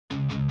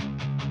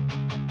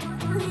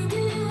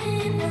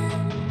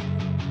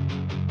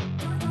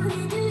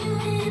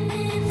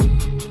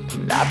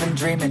I've been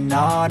dreaming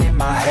on in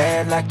my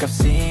head like I've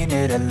seen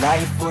it. A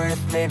life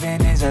worth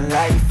living is a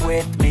life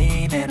with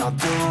meaning. I'll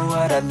do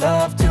what I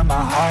love till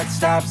my heart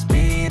stops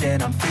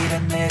beating. I'm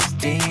feeding this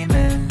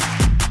demon.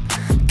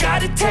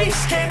 Got a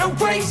taste, can't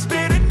erase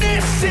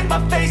bitterness in my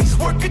face.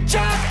 Work a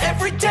job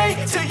every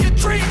day till your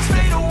dreams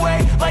fade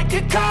away. Like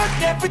a card,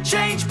 never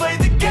change, play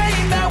the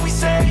game that we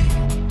say.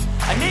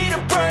 I need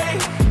a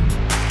break.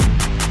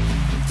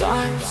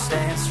 I'm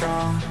staying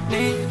strong,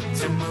 need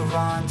to move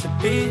on to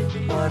be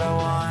what I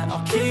want.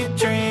 I'll keep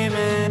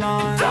dreaming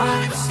on.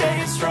 I'm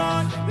staying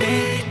strong,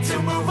 need to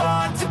move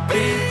on to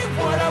be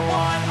what I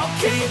want.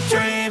 I'll keep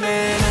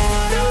dreaming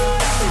on.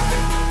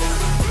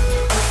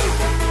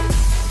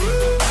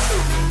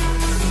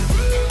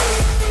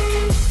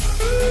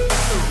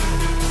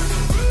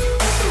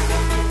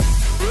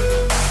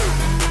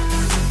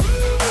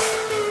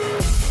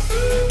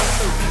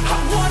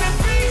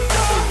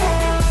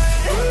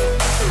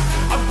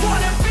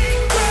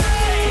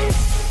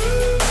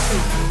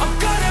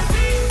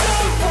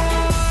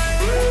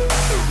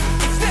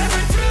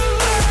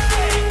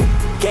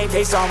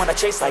 Face on when I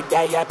chase like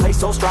that. Yeah, I play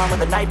so strong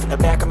with a knife in the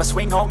back. I'ma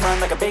swing home run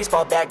like a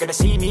baseball bat. Gonna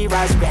see me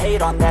rise, you can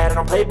hate on that. I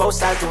don't play both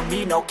sides, doing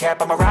me no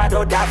cap. I'ma ride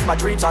or die for my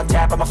dreams on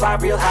tap. I'ma fly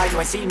real high, you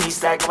ain't see me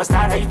slack. No, it's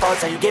not how you fall,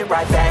 it's how you get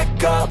right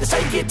back up. That's how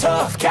you get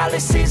tough.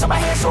 Calluses on my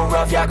hands so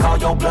rough, yeah, I call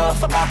your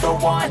bluff. I'm not the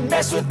one,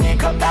 mess with me and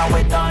come out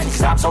with none.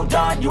 Cause I'm so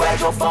done, you had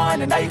your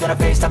fun. And now you're gonna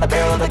face down the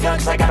barrel of the gun.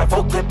 Cause I got a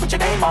full clip with your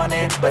name on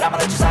it. But I'ma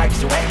let you slide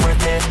cause you ain't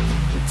worth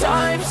it.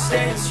 I'm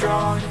staying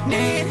strong,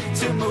 need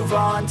to move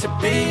on to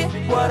be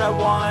what I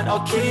want.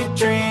 I'll keep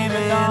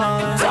dreaming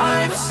on.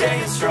 I'm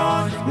staying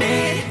strong,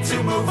 need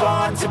to move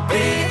on to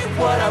be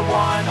what I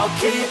want. I'll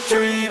keep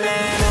dreaming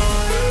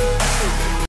on.